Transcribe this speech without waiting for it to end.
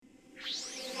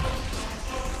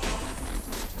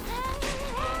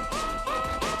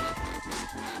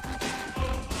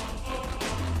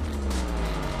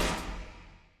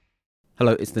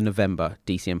Hello, it's the November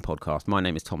DCM podcast. My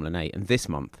name is Tom Linné, and this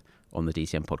month on the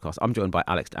DCM podcast, I'm joined by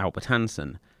Alex Albert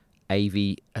Hansen,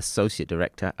 AV Associate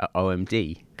Director at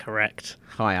OMD. Correct.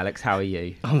 Hi, Alex. How are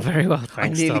you? I'm very well,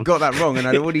 thanks, I nearly Tom. got that wrong, and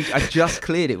I just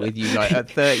cleared it with you like at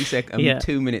 30 seconds,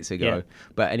 2 minutes ago. Yeah.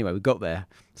 But anyway, we got there.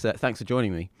 So thanks for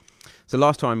joining me. So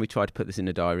last time we tried to put this in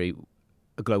the diary,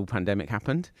 a global pandemic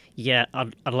happened. Yeah,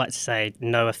 I'd like to say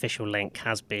no official link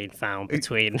has been found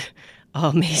between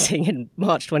our meeting in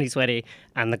March 2020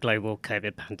 and the global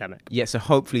COVID pandemic. Yeah, so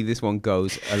hopefully this one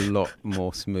goes a lot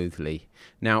more smoothly.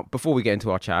 Now, before we get into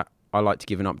our chat, I'd like to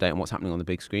give an update on what's happening on the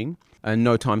big screen.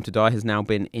 No Time to Die has now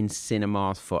been in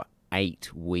cinemas for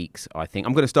 8 weeks, I think.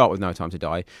 I'm going to start with No Time to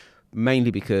Die,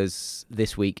 mainly because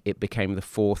this week it became the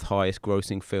 4th highest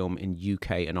grossing film in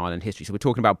UK and Ireland history. So we're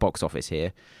talking about box office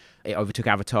here. It overtook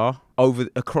Avatar.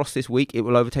 Across this week, it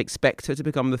will overtake Spectre to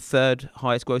become the 3rd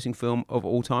highest grossing film of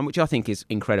all time, which I think is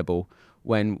incredible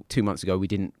when 2 months ago we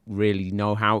didn't really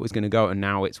know how it was going to go, and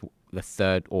now it's the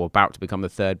 3rd, or about to become the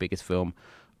 3rd biggest film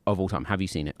of all time. Have you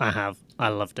seen it? I have. I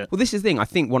loved it. Well, this is the thing. I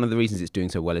think one of the reasons it's doing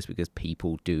so well is because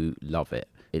people do love it.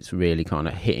 It's really kind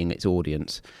of hitting its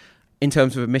audience. In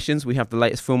terms of admissions, we have the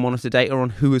latest Film Monitor data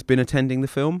on who has been attending the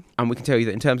film. And we can tell you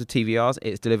that in terms of TVRs,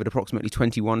 it's delivered approximately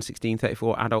 21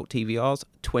 16-34 adult TVRs,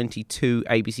 22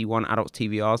 ABC One adult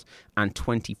TVRs, and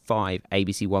 25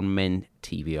 ABC One men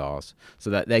TVRs.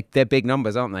 So that they're big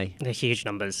numbers, aren't they? They're huge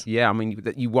numbers. Yeah, I mean,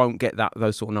 you won't get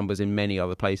those sort of numbers in many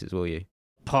other places, will you?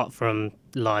 Apart from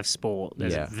live sport,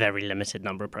 there's Yeah. a very limited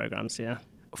number of programmes, yeah.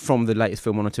 From the latest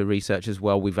Film Monitor research as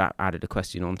well, we've added a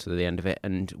question on to the end of it,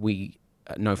 and we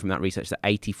know from that research that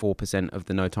 84% of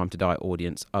the No Time to Die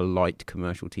audience are light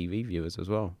commercial TV viewers as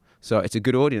well. So it's a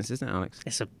good audience, isn't it, Alex?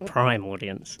 It's a prime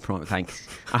audience. Thanks.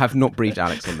 I have not briefed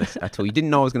Alex on this at all. You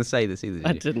didn't know I was going to say this either, did you?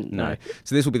 I didn't, no.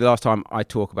 So this will be the last time I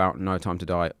talk about No Time to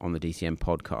Die on the DCM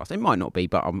podcast. It might not be,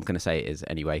 but I'm going to say it is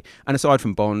anyway. And aside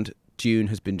from Bond, Dune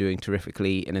has been doing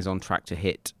terrifically and is on track to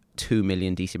hit 2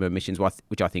 million DCM admissions,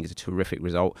 which I think is a terrific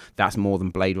result. That's more than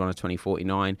Blade Runner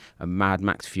 2049 and Mad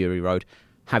Max Fury Road.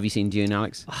 Have you seen Dune,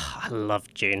 Alex? Oh, I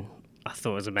loved Dune. I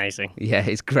thought it was amazing. Yeah,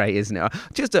 it's great, isn't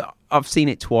it? I've seen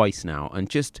it twice now, and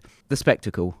just the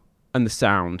spectacle and the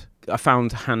sound. I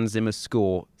found Hans Zimmer's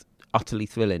score utterly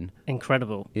thrilling.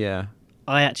 Incredible. Yeah.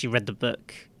 I actually read the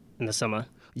book in the summer.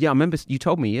 Yeah, I remember you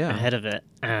told me, yeah. Ahead of it,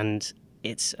 and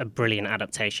it's a brilliant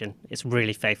adaptation. It's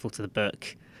really faithful to the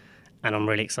book, and I'm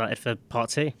really excited for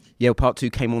part 2. Yeah, well, part 2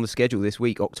 came on the schedule this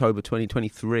week, October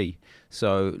 2023.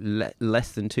 So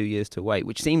less than 2 years to wait,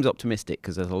 which seems optimistic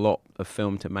because there's a lot of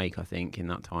film to make, I think, in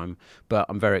that time. But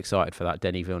I'm very excited for that,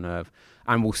 Denis Villeneuve.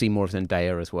 And we'll see more of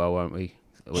Zendaya as well, won't we?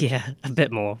 Yeah, a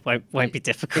bit more. Won't be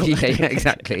difficult. Yeah,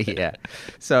 exactly, yeah.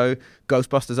 So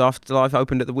Ghostbusters Afterlife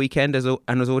opened at the weekend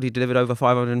and has already delivered over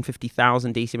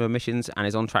 550,000 DCM admissions and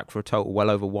is on track for a total well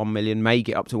over 1 million, may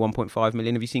get up to 1.5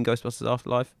 million. Have you seen Ghostbusters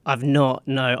Afterlife? I've not,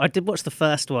 no. I did watch the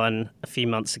first one a few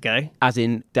months ago. As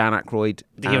in Dan Aykroyd,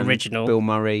 The original. Bill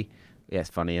Murray. Yeah, it's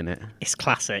funny, isn't it? It's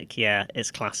classic, yeah, it's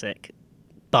classic.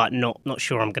 But not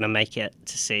sure I'm going to make it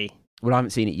to see. Well, I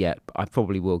haven't seen it yet. I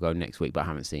probably will go next week, but I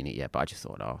haven't seen it yet. But I just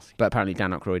thought I'd ask. But apparently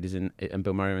Dan Aykroyd is in it and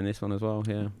Bill Murray are in this one as well,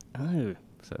 yeah. Oh.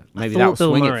 So maybe that will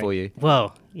swing it for you.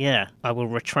 Well, yeah, I will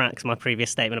retract my previous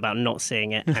statement about not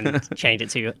seeing it and change it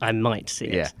to I might see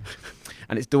it. Yeah.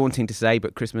 And it's daunting to say,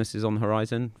 but Christmas is on the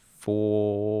horizon,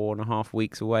 4.5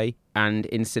 weeks away. And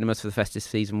in cinemas for the festive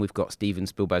season, we've got Steven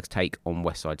Spielberg's take on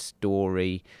West Side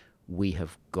Story. We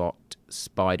have got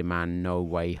Spider-Man No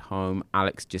Way Home.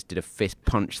 Alex just did a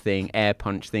air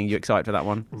punch thing. You excited for that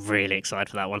one? Really excited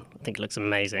for that one. I think it looks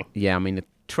amazing. Yeah, I mean, the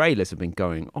trailers have been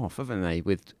going off, haven't they?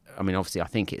 Obviously, I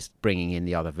think it's bringing in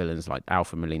the other villains like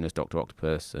Alfred Molina's Dr.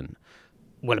 Octopus and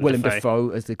Willem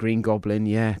Dafoe as the Green Goblin.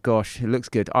 Yeah, gosh, it looks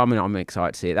good. I'm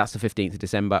excited to see it. That's the 15th of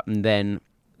December. And then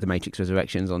The Matrix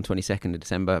Resurrections on 22nd of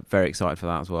December. Very excited for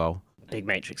that as well. Big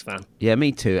Matrix fan. Yeah,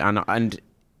 me too. And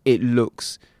it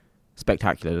looks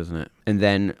spectacular, doesn't it? And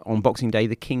then on Boxing Day,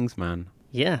 The Kingsman.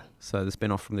 Yeah. So the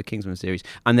spin-off from the Kingsman series.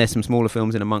 And there's some smaller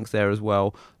films in amongst there as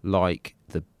well, like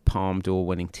the Palme d'Or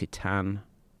winning Titan,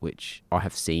 which I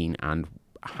have seen and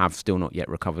have still not yet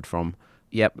recovered from.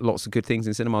 Yep, lots of good things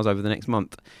in cinemas over the next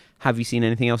month. Have you seen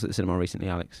anything else at the cinema recently,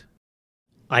 Alex?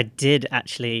 I did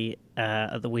actually,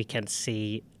 at the weekend,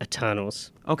 see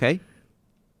Eternals. Okay.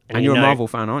 And you're a Marvel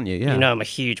fan, aren't you? Yeah. You know I'm a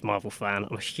huge Marvel fan.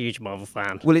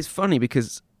 Well, it's funny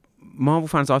because Marvel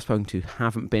fans I've spoken to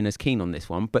haven't been as keen on this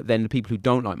one, but then the people who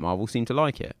don't like Marvel seem to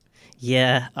like it.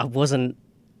 Yeah, I wasn't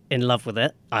in love with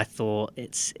it. I thought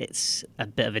it's a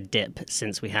bit of a dip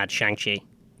since we had Shang-Chi,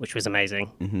 which was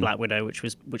amazing. Mm-hmm. Black Widow, which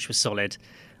was solid.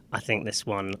 I think this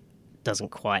one doesn't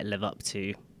quite live up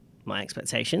to my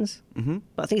expectations, Mm-hmm.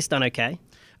 but I think it's done okay.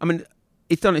 I mean,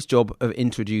 it's done its job of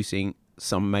introducing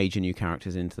some major new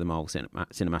characters into the Marvel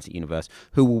cinematic universe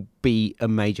who will be a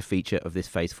major feature of this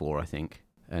Phase 4, I think.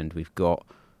 And we've got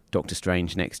Doctor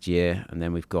Strange next year, and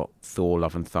then we've got Thor,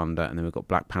 Love and Thunder, and then we've got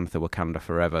Black Panther, Wakanda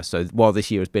Forever. So while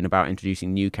this year has been about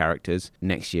introducing new characters,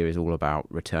 next year is all about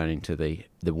returning to the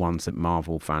ones that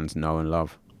Marvel fans know and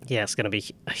love. Yeah, it's going to be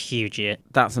a huge year.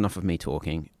 That's enough of me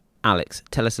talking. Alex,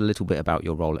 tell us a little bit about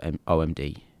your role at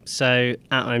OMD. So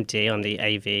at OMD, I'm the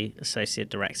AV Associate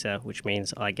Director, which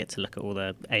means I get to look at all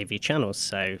the AV channels.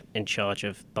 So in charge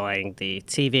of buying the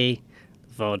TV,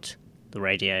 the VOD, the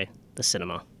radio, the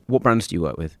cinema. What brands do you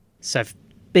work with? So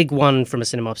big one from a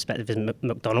cinema perspective is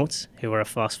McDonald's, who are a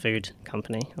fast food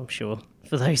company, I'm sure,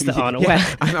 for those that aren't aware.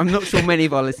 Yeah, I'm not sure many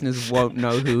of our listeners won't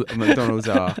know who McDonald's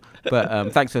are,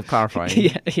 but thanks for clarifying.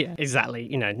 Yeah, exactly.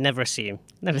 Never assume,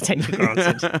 never take for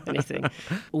granted anything.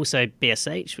 Also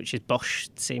BSH, which is Bosch,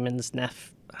 Siemens,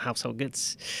 Neff, household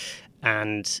goods,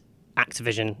 and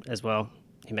Activision as well,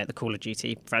 who make the Call of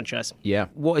Duty franchise. Yeah.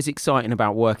 What is exciting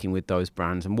about working with those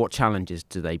brands, and what challenges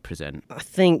do they present? I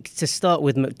think to start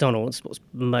with McDonald's, what's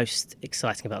most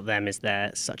exciting about them is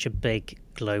they're such a big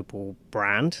global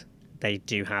brand. They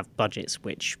do have budgets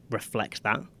which reflect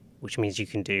that, which means you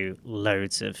can do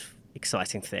loads of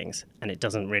exciting things, and it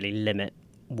doesn't really limit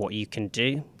what you can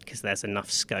do because there's enough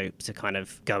scope to kind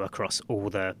of go across all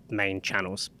the main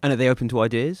channels. And are they open to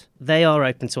ideas? They are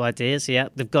open to ideas, yeah.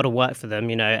 They've got to work for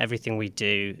them. Everything we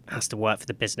do has to work for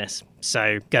the business.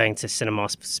 So going to cinema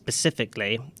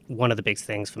specifically, one of the big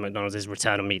things for McDonald's is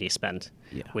return on media spend,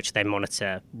 which they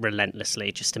monitor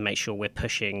relentlessly just to make sure we're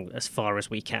pushing as far as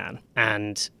we can.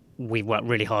 And we've worked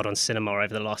really hard on cinema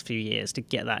over the last few years to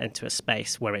get that into a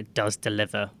space where it does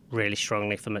deliver really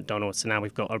strongly for McDonald's. So now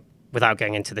we've got without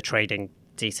going into the trading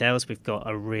details, we've got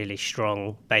a really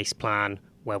strong base plan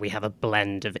where we have a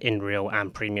blend of in-reel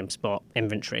and premium spot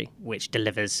inventory, which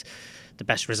delivers the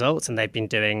best results. And they've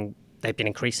been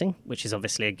increasing, which is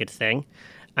obviously a good thing.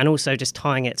 And also just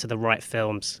tying it to the right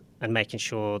films and making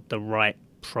sure the right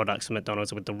products from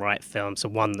McDonald's with the right film. So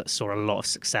one that saw a lot of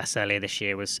success earlier this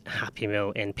year was Happy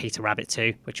Meal in Peter Rabbit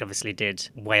 2, which obviously did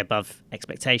way above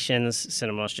expectations.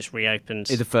 Cinemas just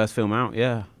reopened. It's the first film out,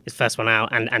 yeah. It's the first one out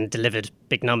and delivered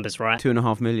big numbers, right?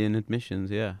 2.5 million admissions,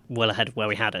 yeah. Well ahead of where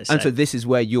we had it. And so this is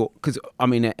where because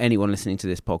anyone listening to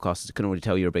this podcast can already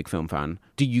tell you're a big film fan.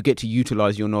 Do you get to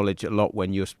utilise your knowledge a lot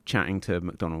when you're chatting to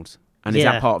McDonald's? And is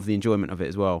that part of the enjoyment of it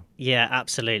as well? Yeah,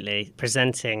 absolutely.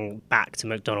 Presenting back to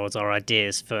McDonald's our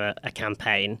ideas for a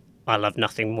campaign, I love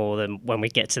nothing more than when we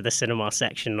get to the cinema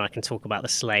section and I can talk about the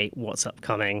slate, what's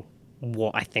upcoming,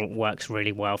 what I think works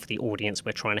really well for the audience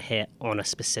we're trying to hit on a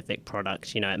specific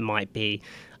product. It might be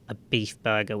a beef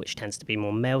burger, which tends to be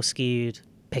more male skewed,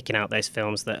 picking out those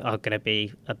films that are going to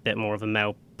be a bit more of a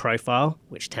male profile,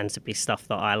 which tends to be stuff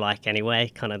that I like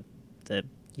anyway, kind of the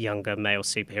younger male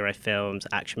superhero films,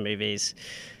 action movies.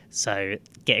 So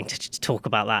getting to talk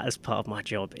about that as part of my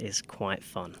job is quite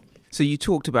fun. So you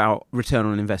talked about return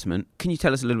on investment. Can you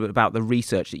tell us a little bit about the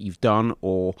research that you've done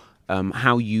or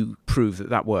how you prove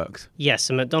that works? Yes,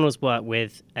 so McDonald's work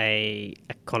with a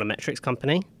econometrics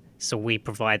company. So we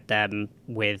provide them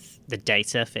with the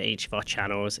data for each of our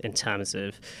channels in terms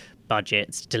of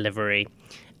budgets, delivery,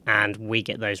 and we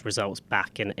get those results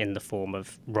back in the form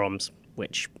of ROMs,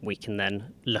 which we can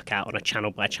then look at on a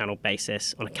channel-by-channel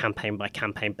basis, on a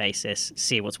campaign-by-campaign basis,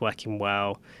 see what's working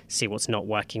well, see what's not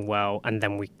working well, and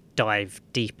then we dive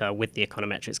deeper with the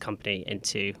econometrics company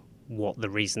into what the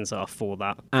reasons are for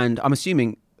that. And I'm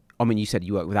assuming, you said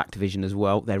you work with Activision as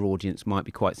well. Their audience might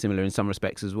be quite similar in some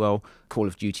respects as well. Call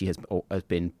of Duty has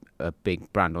been a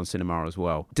big brand on cinema as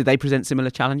well. Do they present similar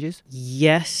challenges?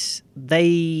 Yes,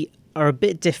 they are a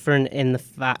bit different in the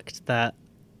fact that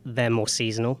they're more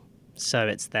seasonal. So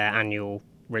it's their annual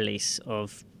release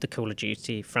of the Call of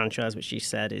Duty franchise, which you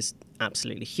said is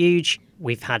absolutely huge.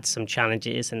 We've had some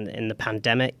challenges in the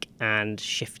pandemic and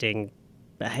shifting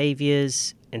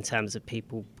behaviours in terms of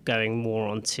people going more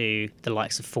onto the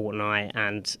likes of Fortnite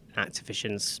and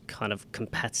Activision's kind of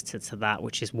competitor to that,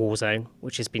 which is Warzone,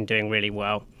 which has been doing really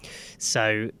well.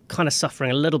 So kind of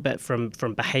suffering a little bit from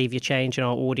behaviour change in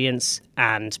our audience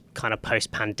and kind of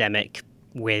post-pandemic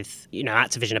with,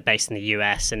 Activision are based in the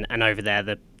US and over there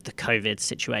the COVID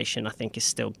situation, I think, is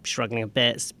still struggling a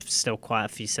bit. It's still quite a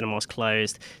few cinemas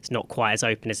closed. It's not quite as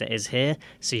open as it is here.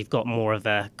 So you've got more of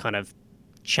a kind of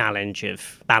challenge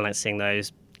of balancing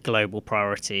those global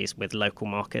priorities with local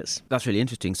markets. That's really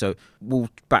interesting. So we'll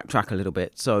backtrack a little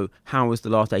bit. So how has the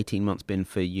last 18 months been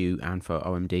for you and for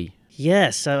OMD?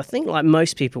 Yeah, so I think like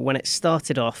most people, when it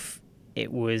started off,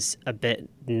 it was a bit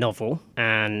novel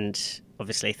and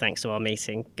obviously, thanks to our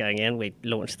meeting going in, we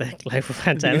launched the global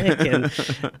pandemic. And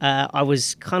I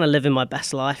was kind of living my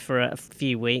best life for a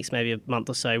few weeks, maybe a month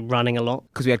or so, running a lot.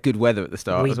 Because we had good weather at the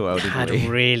start as well, didn't we? We had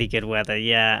really good weather,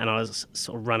 yeah. And I was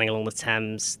sort of running along the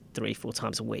Thames 3-4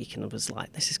 times a week, and I was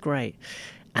like, this is great.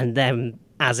 And then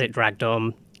as it dragged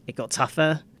on, it got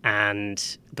tougher,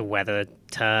 and the weather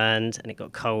turned, and it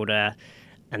got colder.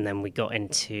 And then we got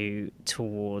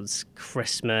towards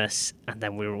Christmas, and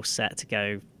then we were all set to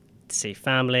go to see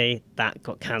family. That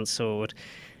got cancelled,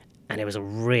 and it was a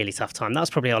really tough time. That was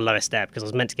probably our lowest ebb, because I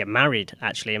was meant to get married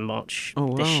actually in March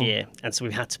this year, and so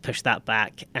we had to push that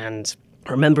back. And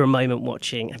I remember a moment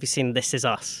watching. Have you seen This Is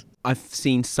Us? I've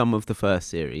seen some of the first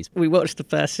series. We watched the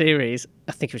first series.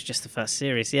 I think it was just the first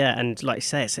series, yeah. And like you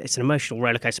say, it's an emotional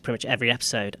rollercoaster pretty much every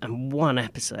episode. And one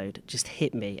episode just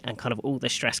hit me, and kind of all the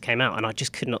stress came out, and I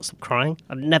just could not stop crying.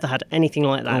 I've never had anything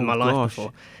like that in my life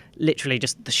before. Literally,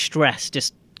 just the stress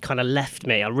just kind of left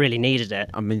me. I really needed it.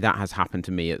 I mean, that has happened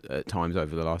to me at times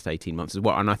over the last 18 months as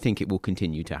well, and I think it will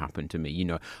continue to happen to me. You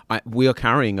know, we are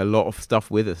carrying a lot of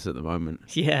stuff with us at the moment.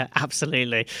 Yeah,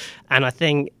 absolutely. And I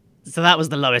think, so that was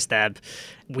the lowest ebb.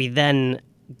 We then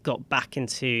got back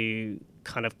into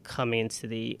kind of coming into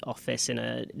the office in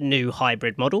a new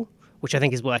hybrid model, which I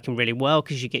think is working really well,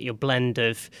 because you get your blend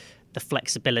of the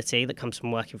flexibility that comes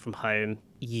from working from home.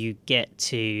 You get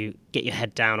to get your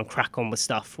head down and crack on with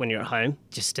stuff when you're at home,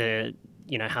 just to,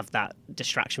 you know, have that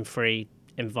distraction-free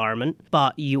environment.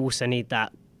 But you also need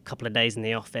that couple of days in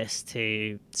the office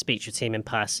to speak to your team in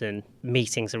person.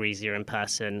 Meetings are easier in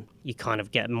person. You kind of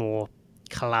get more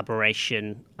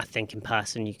collaboration, I think, in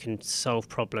person. You can solve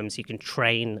problems, you can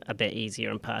train a bit easier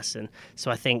in person.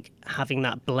 So I think having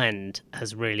that blend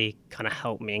has really kind of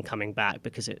helped me in coming back,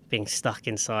 because being stuck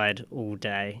inside all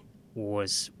day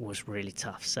was really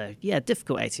tough. So yeah,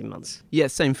 difficult 18 months. Yeah,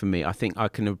 same for me. I think I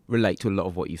can relate to a lot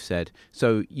of what you've said.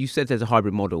 So you said there's a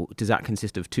hybrid model. Does that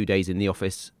consist of 2 days in the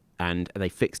office, and are they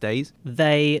fixed days?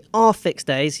 They are fixed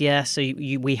days, yeah. So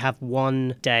we have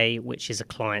one day which is a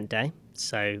client day.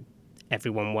 So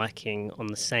everyone working on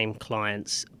the same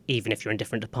clients, even if you're in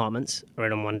different departments, are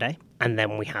in on one day. And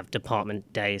then we have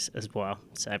department days as well.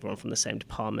 So everyone from the same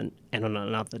department in on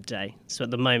another day. So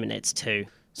at the moment, it's 2.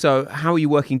 So how are you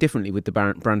working differently with the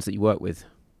brands that you work with?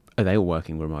 Are they all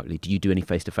working remotely? Do you do any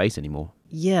face-to-face anymore?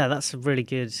 Yeah, that's a really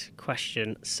good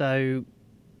question. So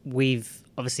we've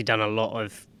obviously done a lot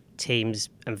of Teams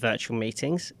and virtual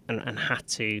meetings and had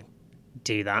to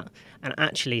do that. And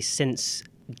actually, since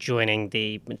joining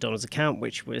the McDonald's account,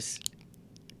 which was,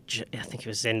 I think it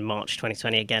was in March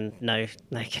 2020. Again, no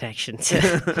connection to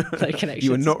no connection.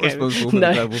 You were not responsible for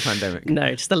the global pandemic.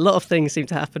 No, just a lot of things seem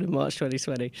to happen in March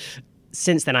 2020.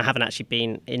 Since then, I haven't actually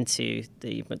been into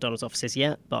the McDonald's offices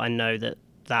yet, but I know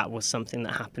that was something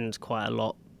that happened quite a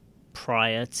lot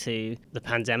prior to the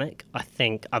pandemic. I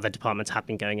think other departments have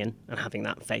been going in and having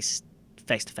that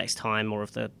face-to-face time, more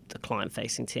of the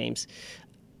client-facing teams,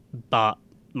 but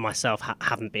myself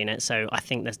haven't been it. So I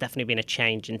think there's definitely been a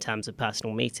change in terms of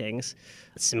personal meetings.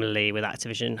 Similarly with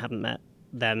Activision, haven't met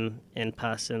them in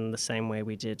person the same way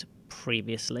we did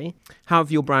previously. How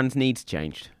have your brand's needs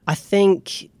changed? I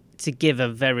think, to give a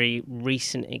very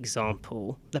recent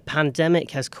example, the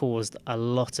pandemic has caused a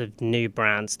lot of new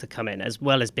brands to come in, as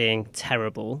well as being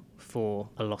terrible for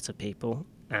a lot of people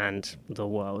and the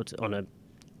world on a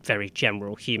very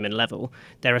general human level.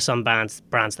 There are some brands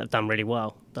that have done really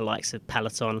well. The likes of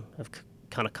Peloton have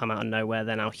kind of come out of nowhere.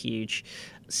 They're now huge.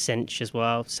 Cinch as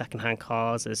well, second-hand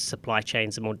cars, as supply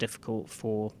chains are more difficult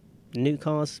for new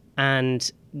cars. And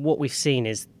what we've seen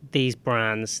is these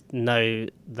brands know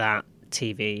that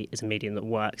TV is a medium that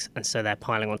works, and so they're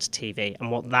piling onto TV.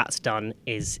 And what that's done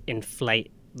is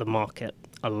inflate the market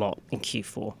a lot in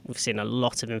Q4. We've seen a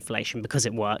lot of inflation because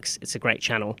it works. It's a great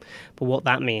channel. But what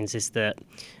that means is that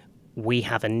we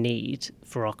have a need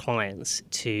for our clients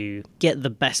to get the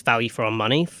best value for our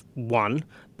money, one,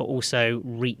 but also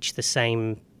reach the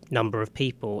same number of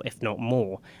people, if not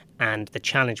more. And the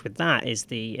challenge with that is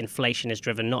the inflation is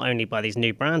driven not only by these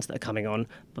new brands that are coming on,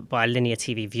 but by linear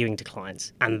TV viewing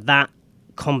declines. And that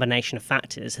combination of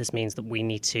factors means that we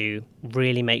need to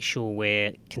really make sure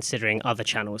we're considering other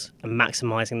channels and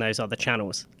maximizing those other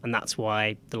channels. And that's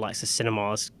why the likes of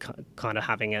cinemas kind of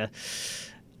had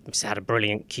a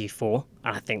brilliant Q4.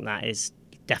 And I think that is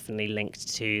definitely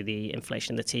linked to the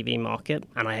inflation in the TV market.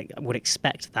 And I would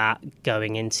expect that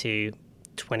going into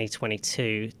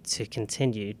 2022 to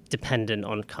continue, dependent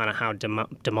on kind of how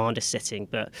demand is sitting.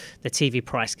 But the TV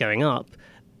price going up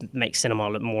makes cinema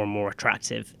look more and more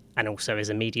attractive, and also is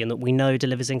a medium that we know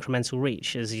delivers incremental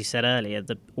reach. As you said earlier,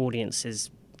 the audience is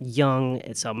young,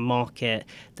 it's our market.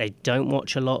 They don't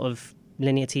watch a lot of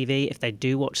linear TV. If they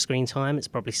do watch screen time, it's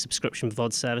probably subscription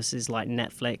VOD services like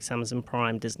Netflix, Amazon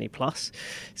Prime, Disney Plus.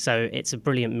 So it's a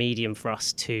brilliant medium for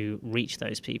us to reach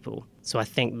those people. So I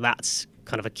think that's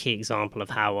kind of a key example of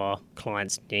how our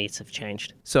clients' needs have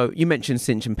changed. So you mentioned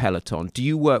Cinch and Peloton. Do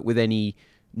you work with any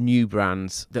new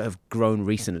brands that have grown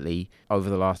recently over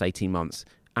the last 18 months?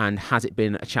 And has it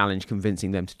been a challenge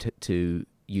convincing them to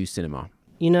use cinema?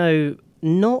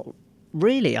 Not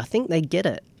really. I think they get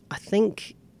it.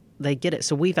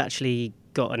 So we've actually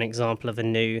got an example of a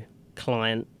new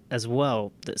client as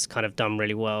well that's kind of done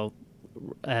really well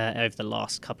over the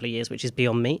last couple of years, which is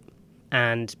Beyond Meat.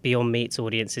 And Beyond Meat's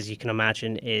audience, as you can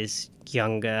imagine, is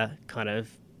younger, kind of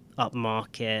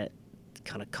upmarket,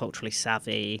 kind of culturally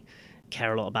savvy,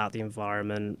 care a lot about the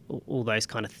environment, all those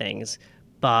kind of things.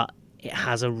 But it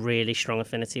has a really strong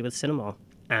affinity with cinema.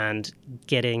 And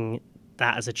getting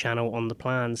that as a channel on the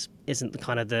plans isn't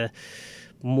the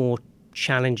more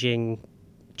challenging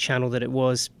channel that it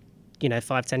was,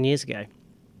 5-10 years ago.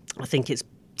 I think it's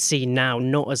seen now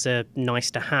not as a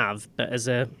nice to have, but as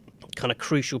a kind of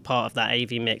crucial part of that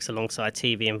AV mix alongside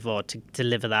TV and VOD to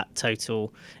deliver that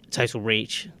total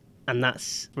reach, and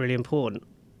that's really important.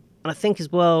 And I think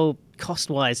as well,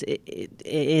 cost-wise, it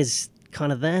is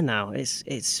kind of there now.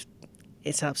 It's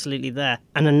absolutely there.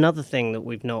 And another thing that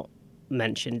we've not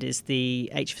mentioned is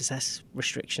the HFSS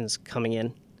restrictions coming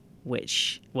in,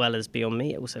 which, well as Beyond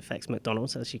Meat, it also affects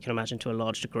McDonald's, as you can imagine, to a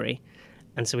large degree.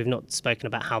 And so we've not spoken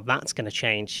about how that's going to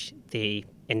change the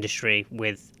industry,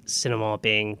 with cinema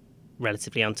being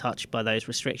relatively untouched by those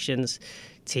restrictions,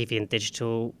 TV and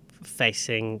digital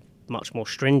facing much more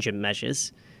stringent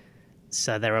measures.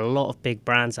 So there are a lot of big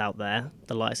brands out there,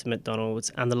 the likes of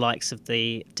McDonald's and the likes of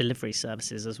the delivery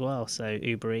services as well. So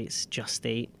Uber Eats, Just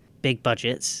Eat, big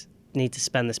budgets, need to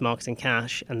spend this marketing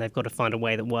cash, and they've got to find a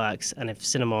way that works. And if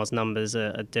cinema's numbers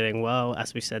are doing well,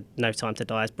 as we said, No Time to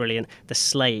Die is brilliant. The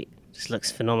slate just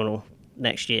looks phenomenal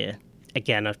next year.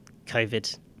 Again, a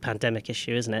COVID pandemic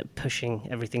issue, isn't it? Pushing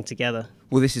everything together.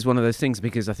 Well, this is one of those things,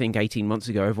 because I think 18 months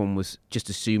ago everyone was just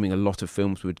assuming a lot of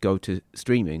films would go to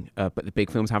streaming, but the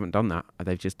big films haven't done that.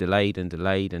 They've just delayed and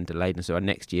delayed and delayed, and so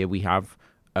next year we have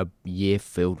a year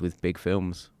filled with big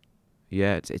films.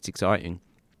 Yeah, it's exciting.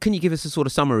 Can you give us a sort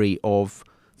of summary of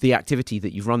the activity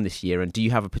that you've run this year, and do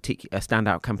you have a particular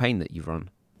standout campaign that you've run?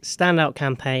 Standout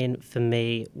campaign for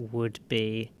me would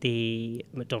be the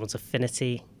McDonald's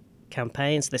Affinity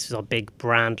campaign. So this was our big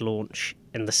brand launch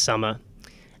in the summer,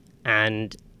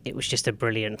 and it was just a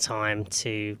brilliant time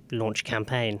to launch a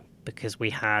campaign because we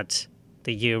had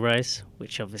the Euros,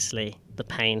 which obviously the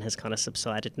pain has kind of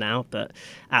subsided now, but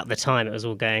at the time it was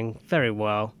all going very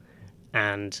well,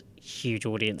 and huge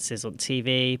audiences on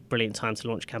TV, brilliant time to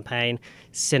launch a campaign.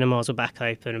 Cinemas were back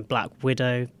open, and Black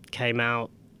Widow came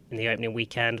out in the opening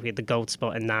weekend. We had the gold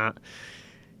spot in that.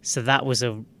 So that was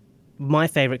my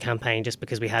favourite campaign, just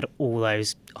because we had all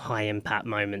those high impact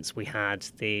moments. We had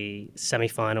the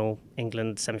semi-final,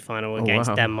 England semi-final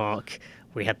against Denmark.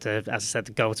 We had as I said,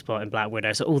 the gold spot in Black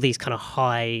Widow. So all these kind of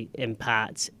high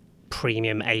impact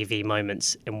premium AV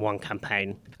moments in one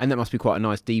campaign. And that must be quite a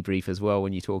nice debrief as well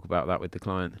when you talk about that with the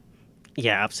client.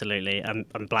 Yeah, absolutely. And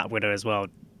Black Widow as well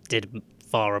did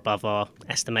far above our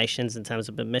estimations in terms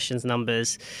of admissions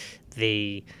numbers.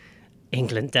 The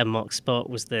England-Denmark spot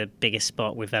was the biggest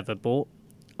spot we've ever bought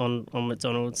on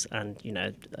McDonald's, and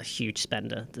a huge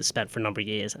spender that's spent for a number of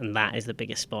years, and that is the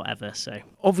biggest spot ever. So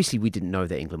obviously we didn't know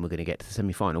that England were going to get to the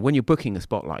semi-final. When you're booking a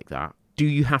spot like that, do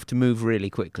you have to move really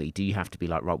quickly? Do you have to be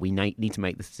like, right, we need to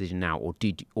make this decision now, or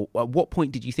at what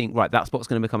point did you think, right, that spot's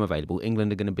going to become available,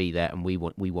 England are going to be there, and we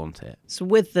want it? So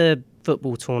with the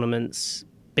football tournaments,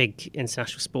 big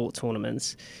international sport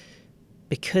tournaments,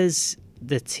 because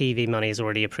the TV money is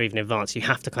already approved in advance, you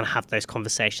have to kind of have those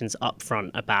conversations up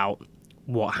front about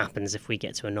what happens if we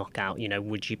get to a knockout.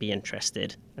 Would you be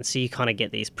interested? And so you kind of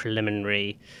get these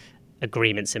preliminary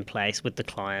agreements in place with the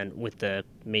client, with the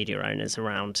media owners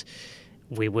around,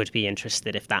 we would be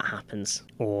interested if that happens,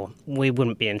 or we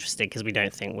wouldn't be interested because we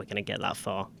don't think we're going to get that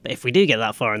far. But if we do get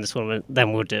that far in the tournament,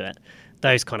 then we'll do it.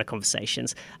 Those kind of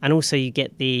conversations. And also you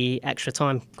get the extra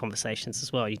time conversations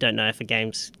as well. You don't know if a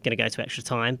game's going to go to extra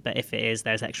time, but if it is,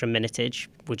 there's extra minutage.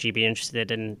 Would you be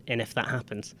interested in if that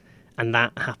happens? And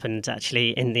that happened actually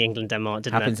in the England-Denmark,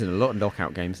 didn't it? Happens in a lot of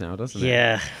knockout games now, doesn't it?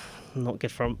 Yeah, not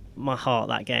good from my heart,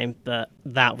 that game. But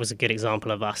that was a good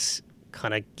example of us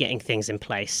kind of getting things in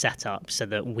place, set up, so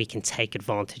that we can take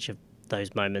advantage of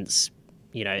those moments,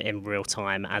 in real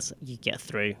time as you get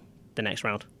through the next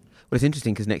round. Well, it's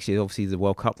interesting because next year, obviously, the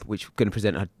World Cup, which is going to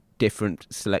present a different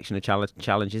selection of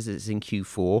challenges. It's in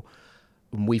Q4.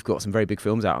 And we've got some very big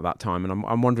films out at that time. And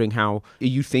I'm wondering are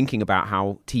you thinking about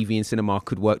how TV and cinema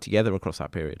could work together across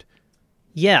that period?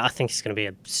 Yeah, I think it's going to be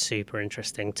a super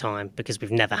interesting time because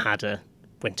we've never had a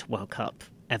Winter World Cup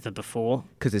ever before.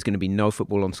 Because there's going to be no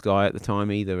football on Sky at the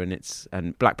time either,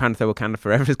 and Black Panther Wakanda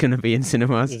Forever is going to be in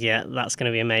cinemas. Yeah, that's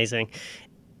going to be amazing.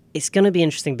 It's going to be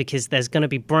interesting because there's going to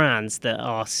be brands that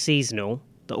are seasonal,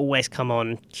 that always come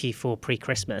on Q4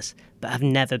 pre-Christmas, but have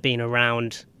never been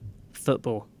around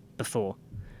football before.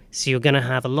 So you're going to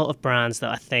have a lot of brands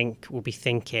that I think will be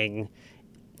thinking,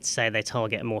 say they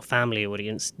target a more family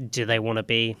audience, do they want to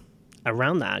be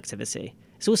around that activity?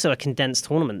 It's also a condensed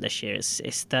tournament this year.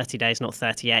 It's 30 days, not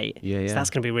 38. Yeah. So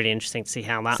that's going to be really interesting to see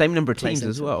how that... Same number of teams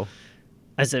as well.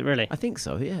 Is it really? I think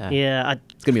so, yeah. Yeah.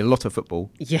 It's going to be a lot of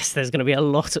football. Yes, there's going to be a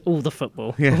lot, all the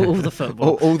football. Yeah. All the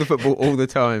football. all the football, all the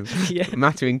time. Yeah.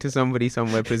 Mattering to somebody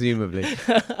somewhere, presumably.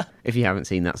 If you haven't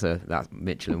seen, that's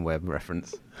Mitchell and Webb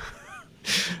reference.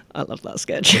 I love that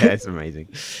sketch. Yeah, it's amazing.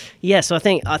 Yeah, so I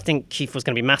think Q4 is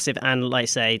going to be massive, and like I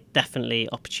say, definitely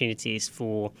opportunities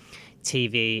for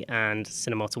TV and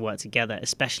cinema to work together,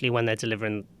 especially when they're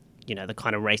delivering, the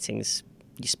kind of ratings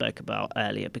you spoke about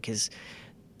earlier, because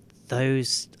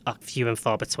those are few and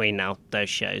far between now, those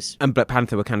shows. And Black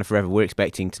Panther Wakanda Forever, we're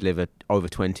expecting to deliver over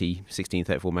 20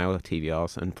 1634 male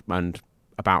TVRs and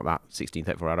about that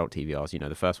 1634 adult TVRs.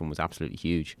 The first one was absolutely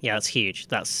huge. Yeah, that's huge.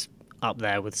 That's up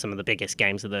there with some of the biggest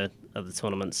games of the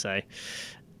tournament. So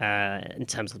in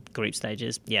terms of group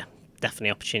stages, yeah, definitely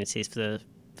opportunities for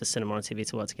cinema and TV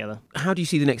to work together. How do you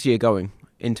see the next year going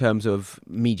in terms of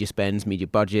media spends, media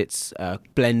budgets,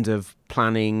 blend of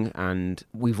planning? And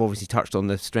we've obviously touched on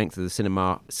the strength of the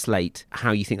cinema slate.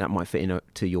 How you think that might fit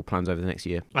into your plans over the next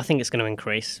year? I think it's going to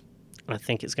increase. I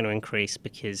think it's going to increase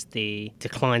because the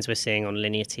declines we're seeing on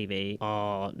linear TV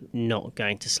are not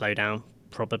going to slow down.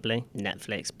 Probably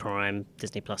Netflix, Prime,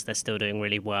 Disney Plus, they're still doing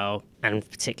really well. And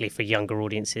particularly for younger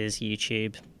audiences,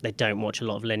 YouTube, they don't watch a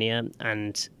lot of linear,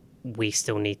 and we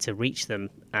still need to reach them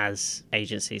as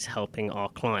agencies helping our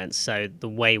clients. So the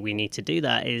way we need to do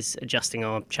that is adjusting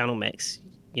our channel mix.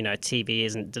 TV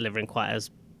isn't delivering quite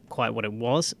what it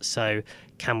was. So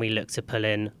can we look to pull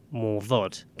in more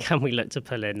VOD? Can we look to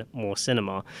pull in more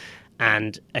cinema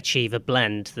and achieve a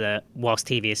blend that whilst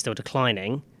TV is still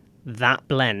declining, that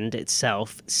blend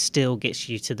itself still gets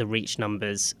you to the reach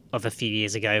numbers of a few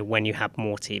years ago when you had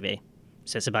more TV.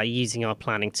 So it's about using our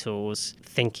planning tools,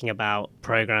 thinking about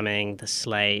programming, the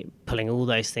slate, pulling all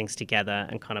those things together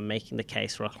and kind of making the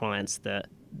case for our clients that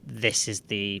this is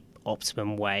the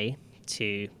optimum way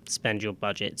to spend your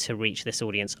budget to reach this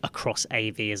audience across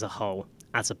AV as a whole,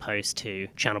 as opposed to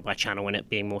channel by channel and it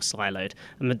being more siloed.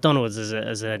 And McDonald's,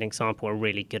 as an example, are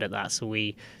really good at that. So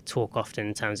we talk often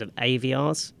in terms of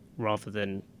AVRs rather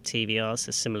than TVRs.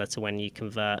 So similar to when you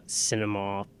convert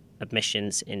cinema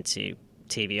admissions into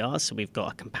TVRs. So we've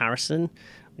got a comparison.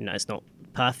 It's not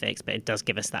perfect, but it does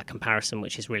give us that comparison,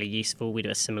 which is really useful. We do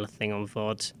a similar thing on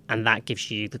VOD, and that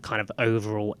gives you the kind of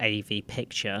overall AV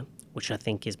picture, which I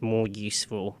think is more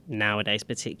useful nowadays,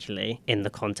 particularly in the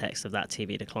context of that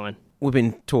TV decline. We've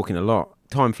been talking a lot.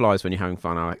 Time flies when you're having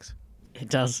fun, Alex. It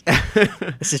does.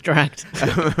 This is dragged.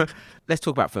 Let's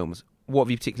talk about films. What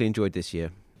have you particularly enjoyed this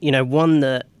year? One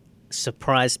that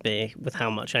surprised me with how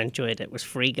much I enjoyed it was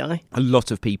Free Guy. A lot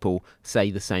of people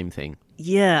say the same thing.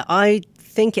 Yeah, I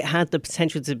think it had the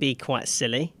potential to be quite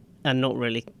silly and not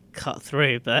really cut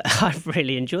through, but I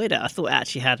really enjoyed it. I thought it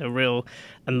actually had a real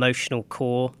emotional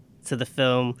core to the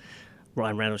film.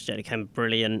 Ryan Reynolds, Jodie Comer,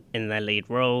 brilliant in their lead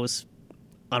roles.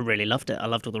 I really loved it. I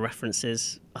loved all the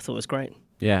references. I thought it was great.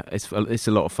 Yeah, it's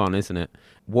a lot of fun, isn't it?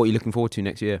 What are you looking forward to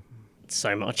next year?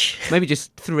 So much. Maybe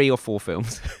just 3 or 4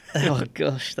 films. Oh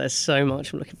gosh, there's so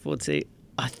much I'm looking forward to.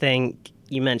 I think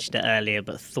you mentioned it earlier,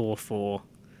 but Thor 4,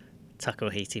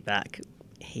 Taika Waititi back,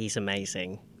 he's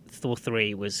amazing. Thor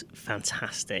 3 was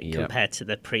fantastic compared to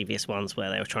the previous ones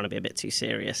where they were trying to be a bit too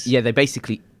serious. Yeah, they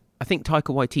basically, I think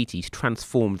Taika Waititi's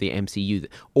transformed the MCU.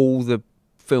 All the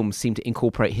films seem to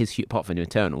incorporate his, apart from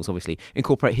Eternals, obviously,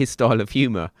 incorporate his style of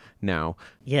humour now.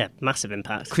 Yeah, massive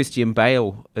impact. Christian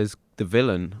Bale as the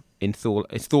villain in Thor.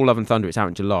 It's Thor Love and Thunder. It's out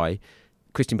in July.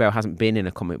 Christian Bale hasn't been in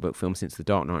a comic book film since The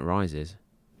Dark Knight Rises.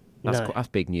 That's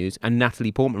big news. And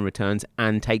Natalie Portman returns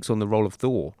and takes on the role of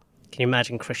Thor. Can you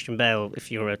imagine Christian Bale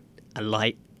if you're a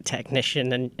light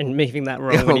technician and moving that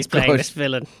role when he's playing this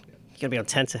villain? You're going to be on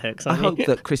tenterhooks, aren't you? I hope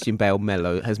that Christian Bale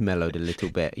has mellowed a little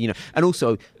bit. And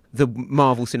also the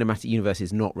Marvel Cinematic Universe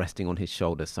is not resting on his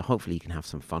shoulders, so hopefully he can have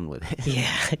some fun with it.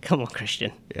 Yeah, come on,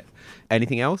 Christian. Yeah.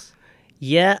 Anything else?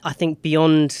 Yeah, I think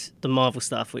beyond the Marvel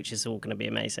stuff, which is all going to be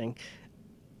amazing,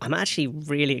 I'm actually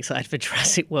really excited for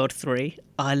Jurassic World 3.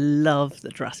 I love the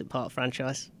Jurassic Park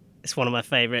franchise. It's one of my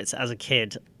favourites. As a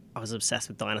kid, I was obsessed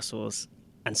with dinosaurs.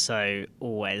 And so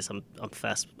always I'm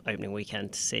first opening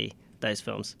weekend to see those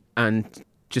films. And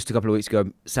just a couple of weeks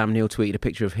ago, Sam Neill tweeted a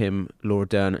picture of him, Laura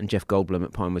Dern and Jeff Goldblum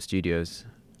at Pinewood Studios.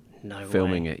 No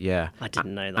filming way. it, yeah. I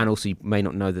didn't know that. And also, you may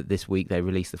not know that this week they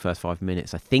released the first 5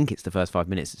 minutes. I think it's the first 5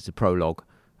 minutes. It's a prologue,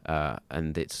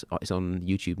 and it's on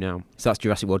YouTube now. So that's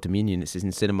Jurassic World Dominion. It's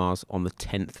in cinemas on the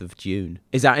 10th of June.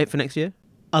 Is that it for next year?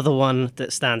 Other one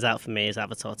that stands out for me is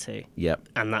Avatar 2. Yep.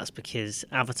 And that's because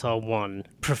Avatar 1,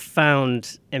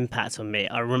 profound impact on me.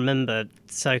 I remember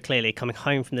so clearly coming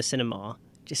home from the cinema,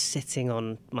 just sitting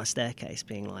on my staircase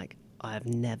being like, I have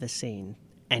never seen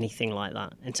anything like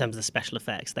that. In terms of the special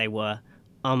effects, they were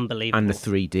unbelievable. And the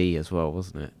 3D as well,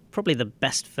 wasn't it? Probably the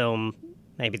best film,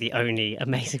 maybe the only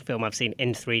amazing film I've seen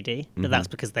in 3D, but that's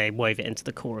because they wove it into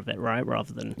the core of it, right?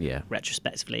 Rather than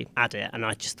retrospectively add it. And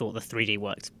I just thought the 3D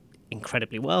worked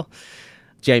incredibly well.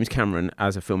 James Cameron,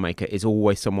 as a filmmaker, is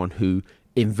always someone who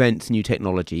invents new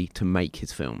technology to make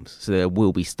his films. So there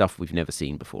will be stuff we've never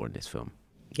seen before in this film.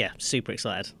 Yeah, super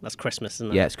excited. That's Christmas,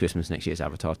 isn't it? Yeah, it's Christmas next year. It's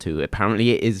Avatar 2.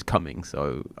 Apparently it is coming,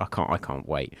 so I can't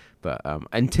wait. But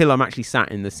until I'm actually sat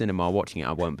in the cinema watching it,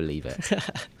 I won't believe it.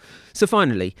 So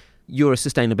finally, you're a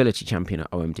sustainability champion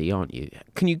at OMD, aren't you?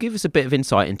 Can you give us a bit of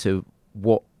insight into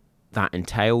what that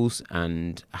entails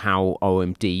and how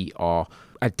OMD are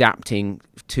adapting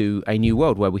to a new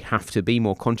world where we have to be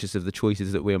more conscious of the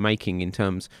choices that we're making in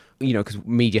terms, because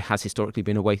media has historically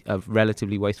been a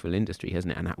relatively wasteful industry,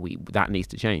 hasn't it? And that needs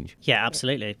to change. Yeah,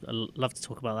 absolutely. I'd love to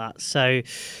talk about that. So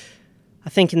I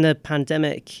think in the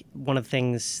pandemic, one of the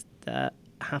things that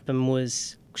happened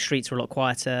was streets were a lot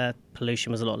quieter,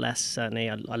 pollution was a lot less. Certainly,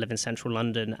 I live in central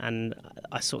London, and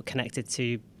I sort of connected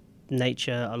to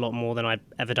nature a lot more than I'd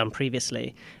ever done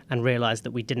previously, and realised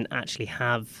that we didn't actually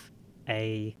have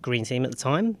a green team at the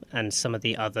time, and some of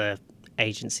the other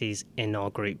agencies in our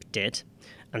group did.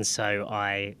 And so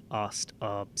I asked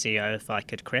our CEO if I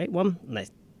could create one, and they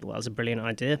thought that was a brilliant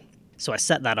idea. So I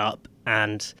set that up,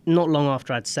 and not long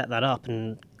after I'd set that up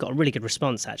and got a really good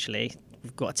response, actually.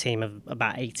 We've got a team of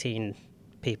about 18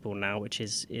 people now, which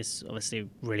is obviously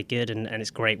really good, and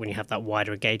it's great when you have that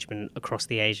wider engagement across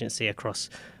the agency,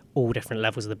 across all different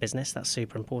levels of the business. That's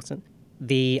super important.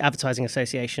 The Advertising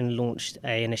Association launched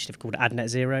an initiative called Ad Net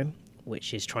Zero,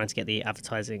 which is trying to get the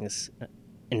advertising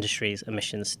industry's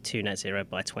emissions to net zero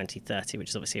by 2030, which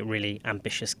is obviously a really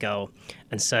ambitious goal.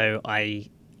 And so I,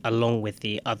 along with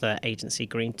the other agency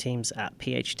green teams at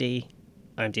PhD,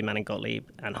 OMD Manning Gottlieb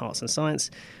and Hearts and Science,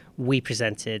 we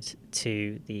presented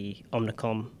to the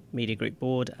Omnicom Media Group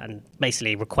board and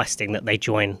basically requesting that they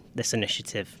join this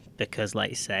initiative because, like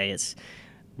you say, it's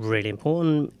really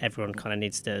important. Everyone kind of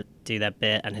needs to do their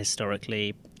bit, and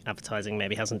historically advertising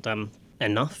maybe hasn't done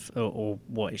enough or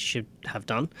what it should have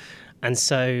done. And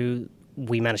so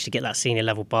we managed to get that senior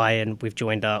level buy-in. We've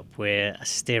joined up. We're a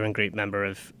steering group member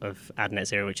of Ad Net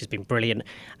Zero, which has been brilliant.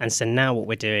 And so now what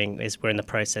we're doing is we're in the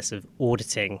process of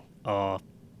auditing our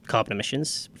carbon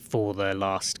emissions for the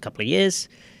last couple of years,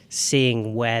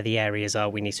 seeing where the areas are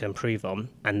we need to improve on,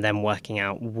 and then working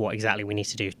out what exactly we need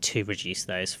to do to reduce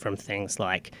those, from things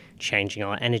like changing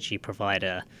our energy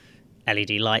provider,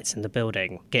 LED lights in the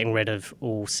building, getting rid of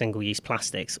all single-use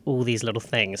plastics, all these little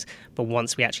things. But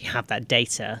once we actually have that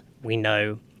data, we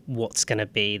know what's going to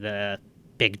be the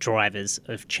big drivers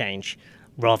of change,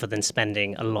 rather than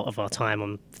spending a lot of our time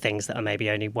on things that are maybe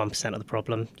only 1% of the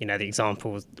problem. The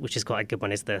example, which is quite a good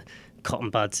one, is the cotton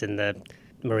buds in the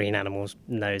marine animals'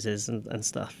 noses and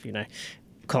stuff.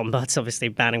 Cotton buds, obviously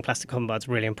banning plastic cotton buds,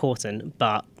 really important,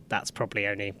 but that's probably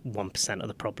only 1% of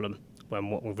the problem, when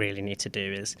what we really need to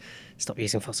do is stop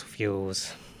using fossil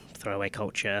fuels, throwaway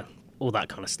culture, all that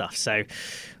kind of stuff. So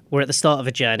we're at the start of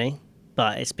a journey,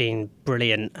 but it's been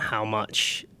brilliant how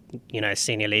much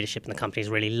senior leadership in the company has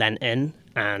really lent in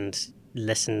and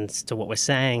listened to what we're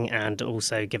saying, and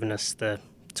also given us the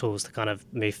tools to kind of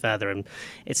move further. And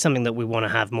it's something that we want to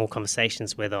have more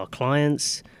conversations with our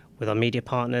clients, with our media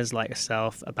partners like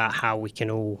yourself, about how we can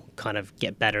all kind of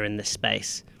get better in this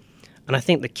space. And I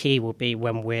think the key will be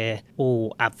when we're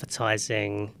all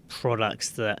advertising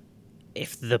products that,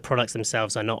 if the products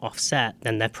themselves are not offset,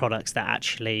 then they're products that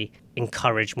actually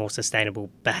encourage more sustainable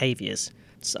behaviours,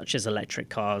 such as electric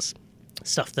cars,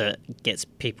 stuff that gets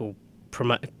people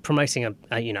promoting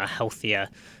a healthier,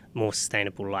 more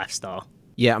sustainable lifestyle.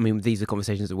 Yeah, I mean, these are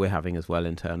conversations that we're having as well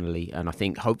internally, and I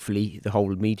think hopefully the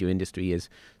whole media industry is.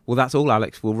 Well, that's all,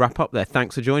 Alex. We'll wrap up there.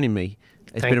 Thanks for joining me.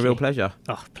 It's been a real pleasure.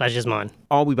 Oh, pleasure's mine.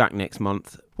 I'll be back next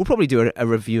month. We'll probably do a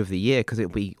review of the year, because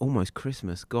it'll be almost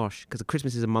Christmas. Gosh, because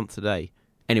Christmas is a month today.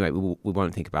 Anyway, we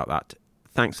won't think about that.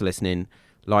 Thanks for listening.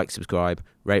 Like, subscribe,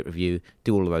 rate, review,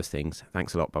 do all of those things.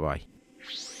 Thanks a lot. Bye-bye.